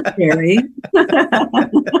think military. But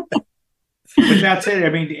that's it. I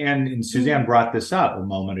mean, and Suzanne brought this up a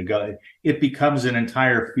moment ago. It becomes an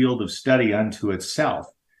entire field of study unto itself.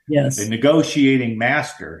 Yes. The negotiating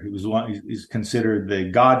master, he's considered the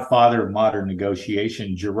godfather of modern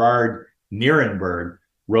negotiation, Gerard Nierenberg,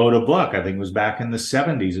 wrote a book, I think it was back in the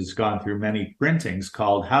 70s. It's gone through many printings,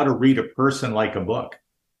 called How to Read a Person Like a Book.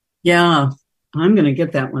 Yeah, I'm going to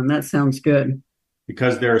get that one. That sounds good.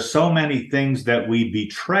 Because there are so many things that we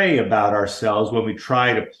betray about ourselves when we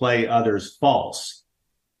try to play others false.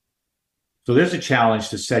 So there's a challenge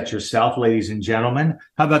to set yourself, ladies and gentlemen.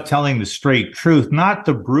 How about telling the straight truth, not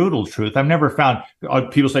the brutal truth? I've never found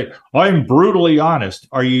people say, I'm brutally honest.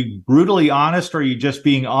 Are you brutally honest, or are you just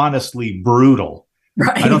being honestly brutal?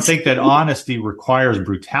 Right. I don't think that honesty requires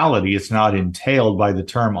brutality. It's not entailed by the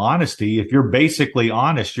term honesty. If you're basically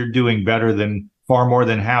honest, you're doing better than far more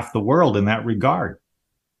than half the world in that regard.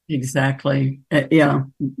 Exactly. Yeah.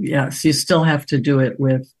 Yes. You still have to do it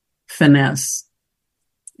with finesse.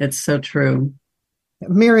 It's so true.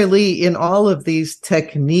 Mary Lee, in all of these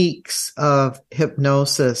techniques of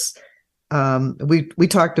hypnosis, we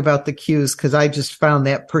talked about the cues because I just found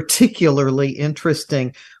that particularly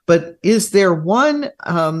interesting. But is there one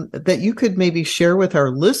that you could maybe share with our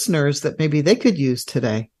listeners that maybe they could use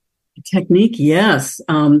today? Technique, yes.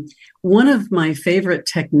 One of my favorite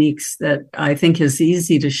techniques that I think is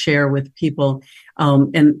easy to share with people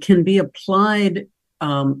and can be applied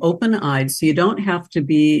open-eyed, so you don't have to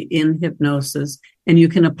be in hypnosis, and you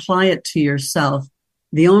can apply it to yourself.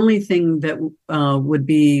 The only thing that would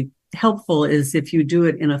be helpful is if you do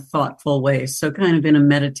it in a thoughtful way, so kind of in a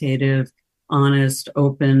meditative, honest,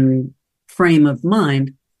 open frame of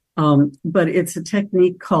mind. But it's a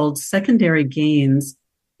technique called secondary gains.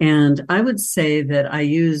 And I would say that I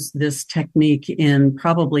use this technique in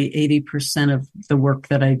probably 80% of the work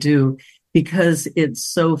that I do, because it's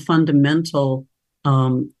so fundamental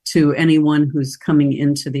to anyone who's coming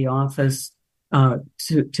into the office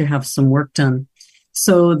to have some work done.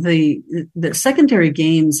 So the secondary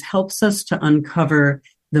gains helps us to uncover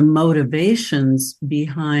the motivations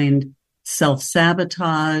behind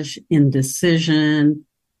self-sabotage, indecision,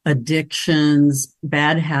 addictions,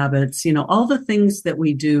 bad habits, all the things that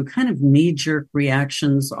we do, kind of knee-jerk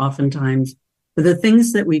reactions oftentimes, but the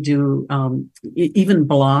things that we do, even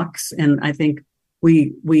blocks. And I think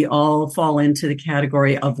we all fall into the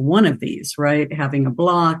category of one of these, right? Having a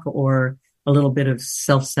block or a little bit of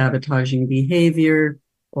self-sabotaging behavior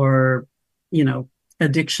or,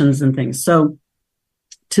 addictions and things. So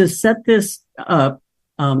to set this up,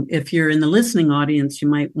 if you're in the listening audience, you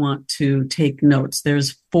might want to take notes.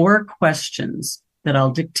 There's 4 questions that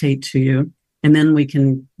I'll dictate to you, and then we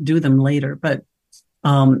can do them later. But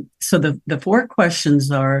so the 4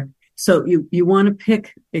 questions are, so you want to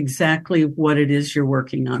pick exactly what it is you're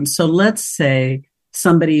working on. So let's say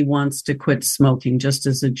somebody wants to quit smoking, just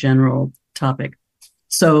as a general topic.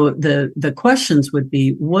 So the questions would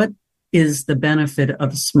be, what is the benefit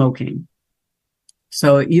of smoking?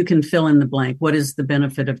 So you can fill in the blank. What is the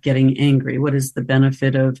benefit of getting angry? What is the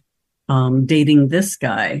benefit of dating this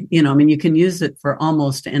guy? You can use it for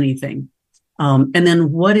almost anything. And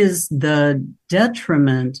then what is the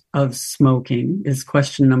detriment of smoking is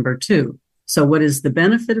question number 2. So what is the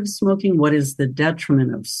benefit of smoking? What is the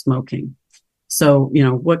detriment of smoking? So,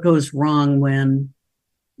 what goes wrong when,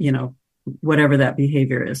 whatever that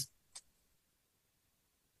behavior is?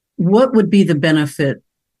 What would be the benefit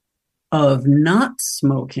of not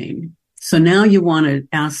smoking? So now you want to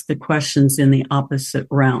ask the questions in the opposite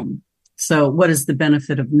realm. So what is the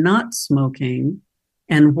benefit of not smoking?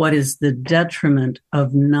 And what is the detriment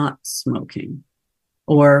of not smoking?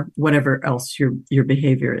 Or whatever else your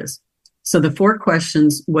behavior is. So the 4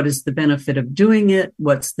 questions: what is the benefit of doing it?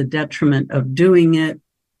 What's the detriment of doing it?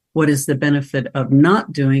 What is the benefit of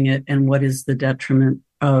not doing it? And what is the detriment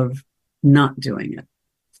of not doing it?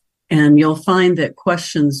 And you'll find that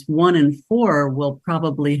questions 1 and 4 will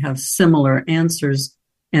probably have similar answers,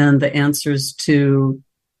 and the answers to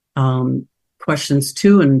questions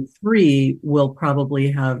 2 and 3 will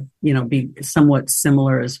probably have, be somewhat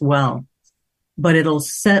similar as well. But it'll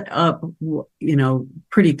set up,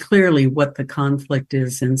 pretty clearly what the conflict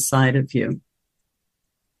is inside of you.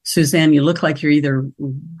 Suzanne, you look like you're either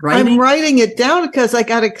writing. I'm writing it down because I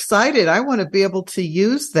got excited. I want to be able to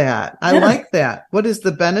use that. I like that. What is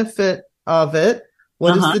the benefit of it?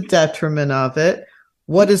 What is the detriment of it?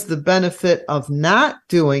 What is the benefit of not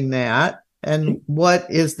doing that? And what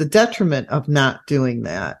is the detriment of not doing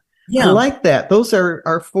that? Yeah. I like that. Those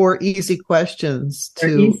are 4 easy questions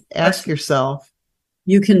to ask yourself.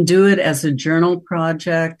 You can do it as a journal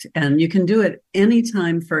project, and you can do it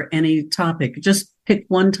anytime for any topic. Just pick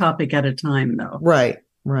one topic at a time, though. Right.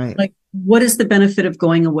 Like, what is the benefit of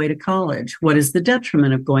going away to college? What is the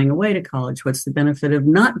detriment of going away to college? What's the benefit of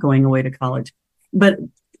not going away to college? But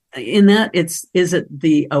in that, is it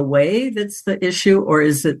the away that's the issue, or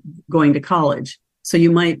is it going to college? So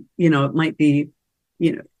you might, it might be,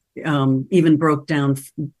 even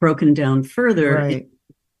broken down further. Right.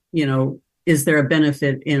 Is there a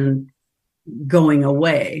benefit in going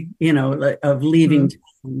away, of leaving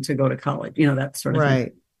town to go to college, that sort of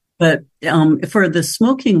thing. But for the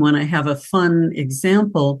smoking one, I have a fun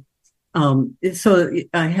example. So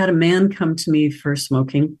I had a man come to me for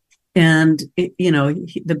smoking, and,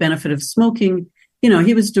 the benefit of smoking,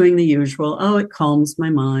 he was doing the usual, it calms my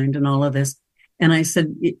mind and all of this. And I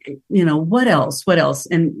said, what else?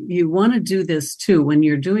 And you want to do this too. When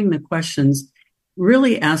you're doing the questions,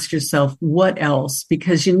 really ask yourself, what else?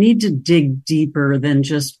 Because you need to dig deeper than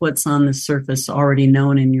just what's on the surface already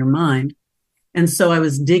known in your mind. And so I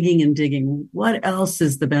was digging and digging. What else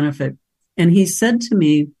is the benefit? And he said to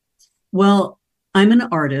me, well, I'm an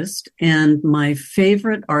artist, and my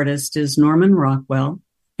favorite artist is Norman Rockwell.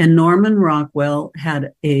 And Norman Rockwell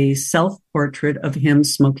had a self-portrait of him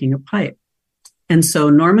smoking a pipe. And so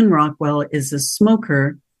Norman Rockwell is a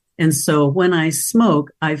smoker. And so when I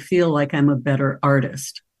smoke, I feel like I'm a better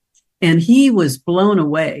artist. And he was blown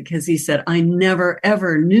away because he said, I never,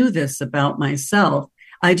 ever knew this about myself.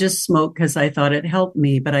 I just smoked because I thought it helped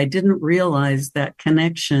me, but I didn't realize that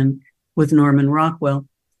connection with Norman Rockwell.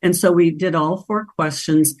 And so we did all 4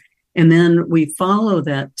 questions. And then we follow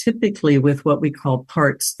that typically with what we call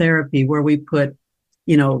parts therapy, where we put,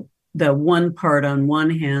 the one part on one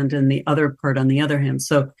hand and the other part on the other hand.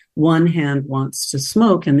 So one hand wants to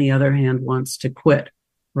smoke and the other hand wants to quit,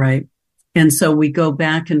 right? And so we go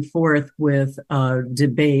back and forth with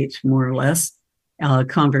debate, more or less,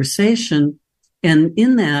 conversation. And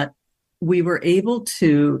in that, we were able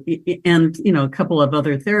to, and, a couple of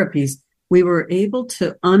other therapies, we were able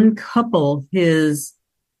to uncouple his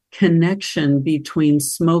connection between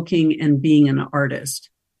smoking and being an artist.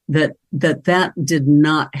 That did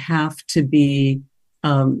not have to be,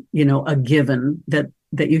 a given that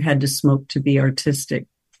you had to smoke to be artistic.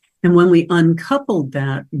 And when we uncoupled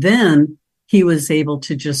that, then he was able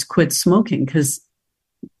to just quit smoking because,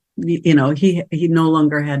 he no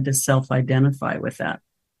longer had to self-identify with that.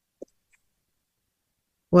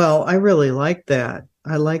 Well, I really like that.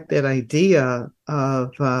 I like that idea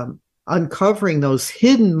of uncovering those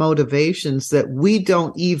hidden motivations that we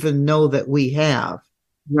don't even know that we have.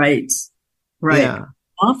 Right. Yeah.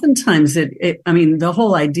 Oftentimes the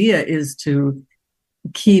whole idea is to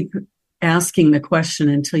keep asking the question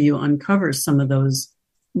until you uncover some of those,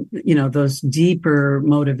 those deeper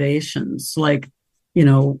motivations. Like,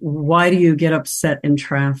 why do you get upset in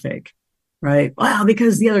traffic? Right. Well,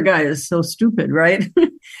 because the other guy is so stupid, right?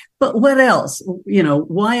 But what else?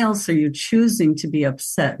 Why else are you choosing to be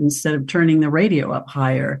upset instead of turning the radio up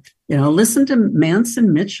higher? Listen to Mantz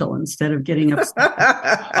and Mitchell instead of getting upset.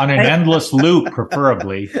 On an endless loop,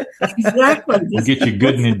 preferably. Exactly. To get you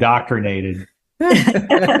good and indoctrinated.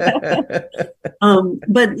 But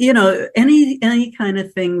any kind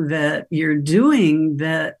of thing that you're doing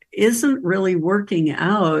that isn't really working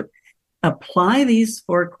out, apply these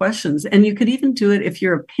 4 questions. And you could even do it if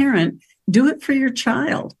you're a parent, do it for your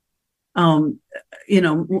child.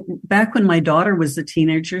 Back when my daughter was a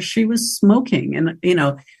teenager, she was smoking, and,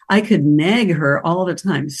 I could nag her all the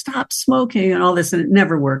time, stop smoking and all this, and it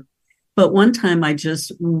never worked. But one time I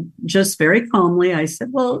just very calmly, I said,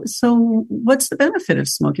 well, so what's the benefit of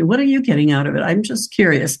smoking? What are you getting out of it? I'm just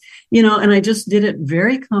curious, and I just did it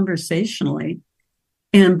very conversationally.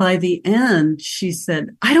 And by the end, she said,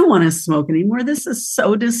 I don't want to smoke anymore. This is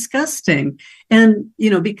so disgusting. And,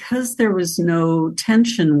 because there was no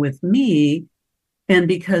tension with me, and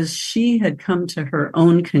because she had come to her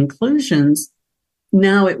own conclusions,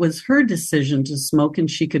 now it was her decision to smoke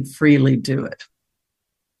and she could freely do it.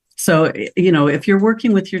 So, if you're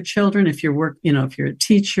working with your children, if you're a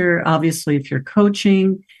teacher, obviously, if you're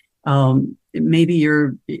coaching, maybe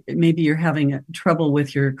you're having trouble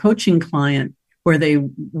with your coaching client where they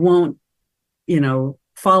won't,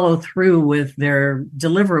 follow through with their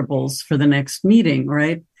deliverables for the next meeting,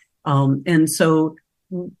 right? And so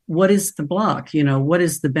what is the block? What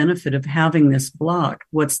is the benefit of having this block?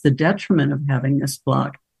 What's the detriment of having this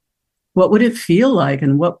block? What would it feel like?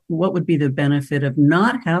 And what would be the benefit of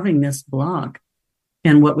not having this block?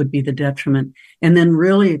 And what would be the detriment? And then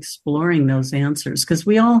really exploring those answers, because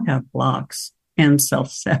we all have blocks and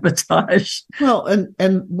self-sabotage. Well,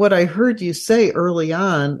 and what I heard you say early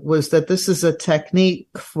on was that this is a technique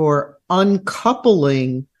for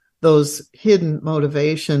uncoupling those hidden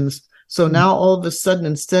motivations. So now all of a sudden,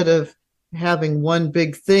 instead of having one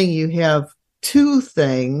big thing, you have two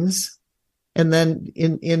things. And then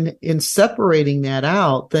in separating that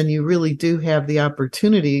out, then you really do have the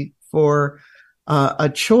opportunity for a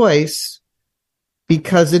choice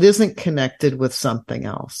because it isn't connected with something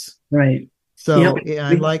else. Right. So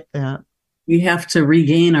I like that. We have to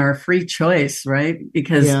regain our free choice, right?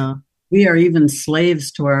 Because we are even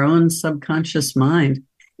slaves to our own subconscious mind.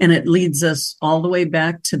 And it leads us all the way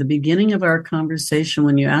back to the beginning of our conversation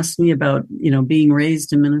when you asked me about, being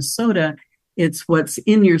raised in Minnesota. It's what's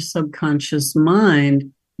in your subconscious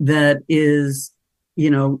mind that is,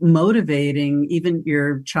 motivating even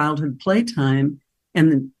your childhood playtime.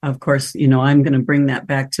 And of course, I'm going to bring that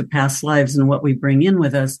back to past lives and what we bring in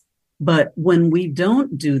with us. But when we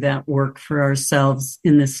don't do that work for ourselves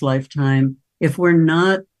in this lifetime, if we're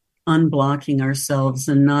not unblocking ourselves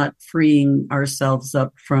and not freeing ourselves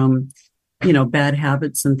up from, bad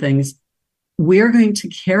habits and things, we're going to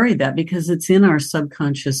carry that because it's in our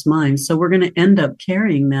subconscious mind. So we're going to end up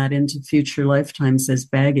carrying that into future lifetimes as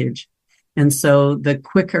baggage. And so the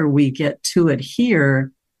quicker we get to it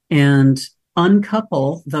here and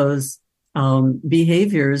uncouple those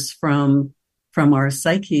behaviors from our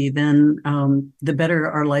psyche, then the better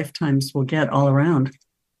our lifetimes will get all around.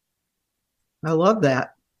 I love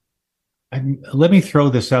that. Let me throw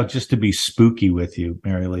this out just to be spooky with you,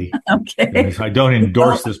 Mary Lee. Okay. I don't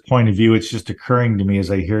endorse this point of view. It's just occurring to me as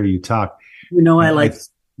I hear you talk.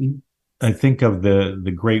 I think of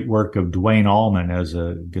the great work of Duane Allman as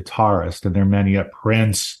a guitarist, and there are many at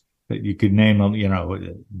Prince that you could name,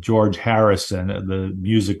 George Harrison, the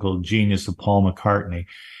musical genius of Paul McCartney.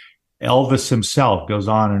 Elvis himself goes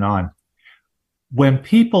on and on. When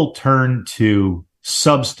people turn to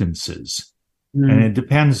substances, and it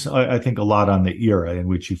depends, I think, a lot on the era in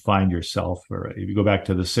which you find yourself. Or if you go back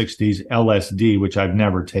to the 60s, LSD, which I've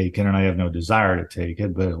never taken and I have no desire to take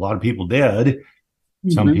it, but a lot of people did.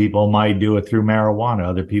 Mm-hmm. Some people might do it through marijuana.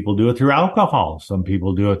 Other people do it through alcohol. Some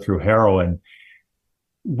people do it through heroin.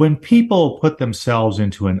 When people put themselves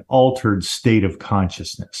into an altered state of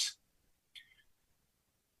consciousness,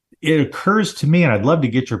 it occurs to me, and I'd love to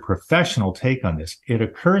get your professional take on this. It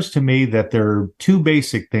occurs to me that there are two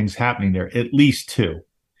basic things happening there, at least two.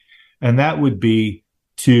 And that would be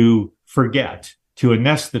to forget, to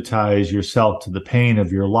anesthetize yourself to the pain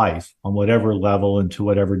of your life on whatever level and to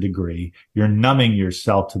whatever degree. You're numbing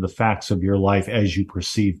yourself to the facts of your life as you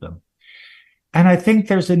perceive them. And I think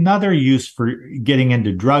there's another use for getting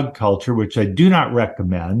into drug culture, which I do not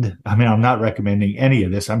recommend. I mean, I'm not recommending any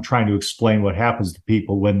of this. I'm trying to explain what happens to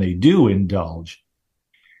people when they do indulge.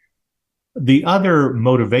 The other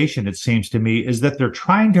motivation, it seems to me, is that they're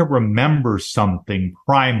trying to remember something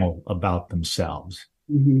primal about themselves.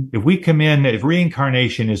 Mm-hmm. If we come in, if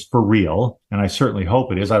reincarnation is for real, and I certainly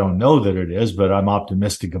hope it is, I don't know that it is, but I'm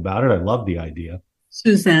optimistic about it. I love the idea.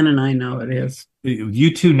 Suzanne and I know it is.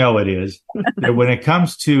 You two know it is. When it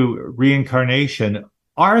comes to reincarnation,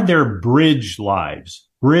 are there bridge lives,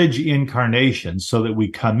 bridge incarnations, so that we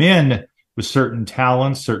come in with certain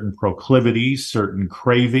talents, certain proclivities, certain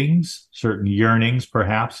cravings, certain yearnings,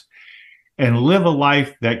 perhaps, and live a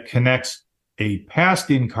life that connects a past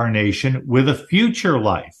incarnation with a future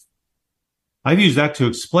life? I've used that to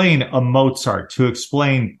explain a Mozart, to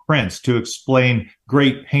explain Prince, to explain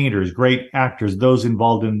great painters, great actors, those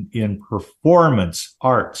involved in performance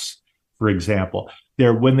arts, for example.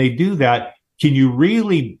 When they do that, can you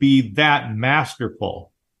really be that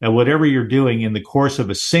masterful at whatever you're doing in the course of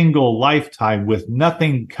a single lifetime with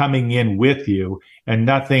nothing coming in with you and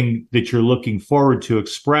nothing that you're looking forward to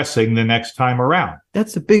expressing the next time around?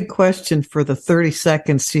 That's a big question for the 30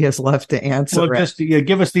 seconds she has left to answer. Well, just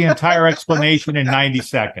give us the entire explanation in 90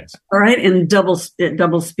 seconds. All right, in double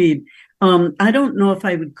speed. I don't know if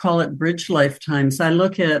I would call it bridge lifetimes. I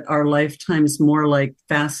look at our lifetimes more like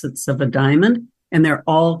facets of a diamond, and they're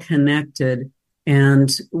all connected.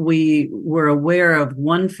 And we were aware of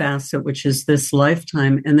one facet, which is this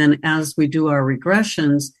lifetime. And then as we do our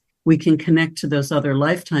regressions, we can connect to those other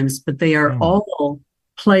lifetimes, but they are all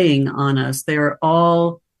playing on us. They're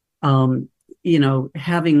all, having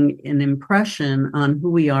an impression on who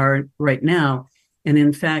we are right now. And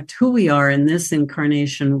in fact, who we are in this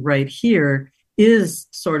incarnation right here is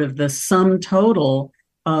sort of the sum total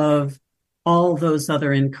of all those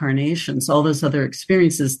other incarnations, all those other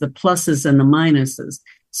experiences, the pluses and the minuses.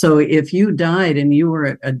 So if you died and you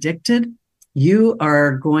were addicted, you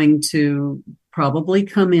are going to probably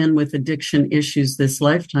come in with addiction issues this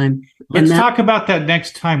lifetime. Let's talk about that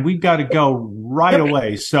next time. We've got to go right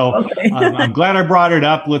away. So I'm glad I brought it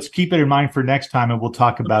up. Let's keep it in mind for next time, and we'll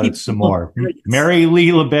talk about it some more. Mary Lee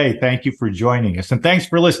LaBay, thank you for joining us. And thanks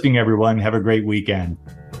for listening, everyone. Have a great weekend.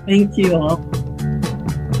 Thank you all.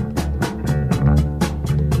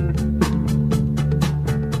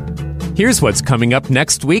 Here's what's coming up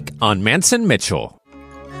next week on Mantz and Mitchell.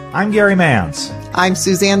 I'm Gary Mantz. I'm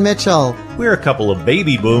Suzanne Mitchell. We're a couple of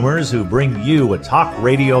baby boomers who bring you a talk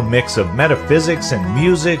radio mix of metaphysics and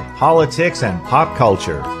music, politics, and pop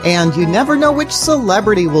culture. And you never know which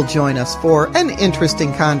celebrity will join us for an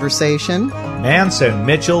interesting conversation. Mantz and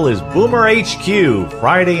Mitchell is Boomer HQ,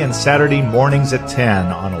 Friday and Saturday mornings at 10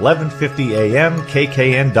 on 1150 AM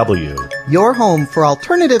KKNW. Your home for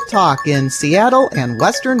alternative talk in Seattle and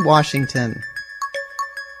Western Washington.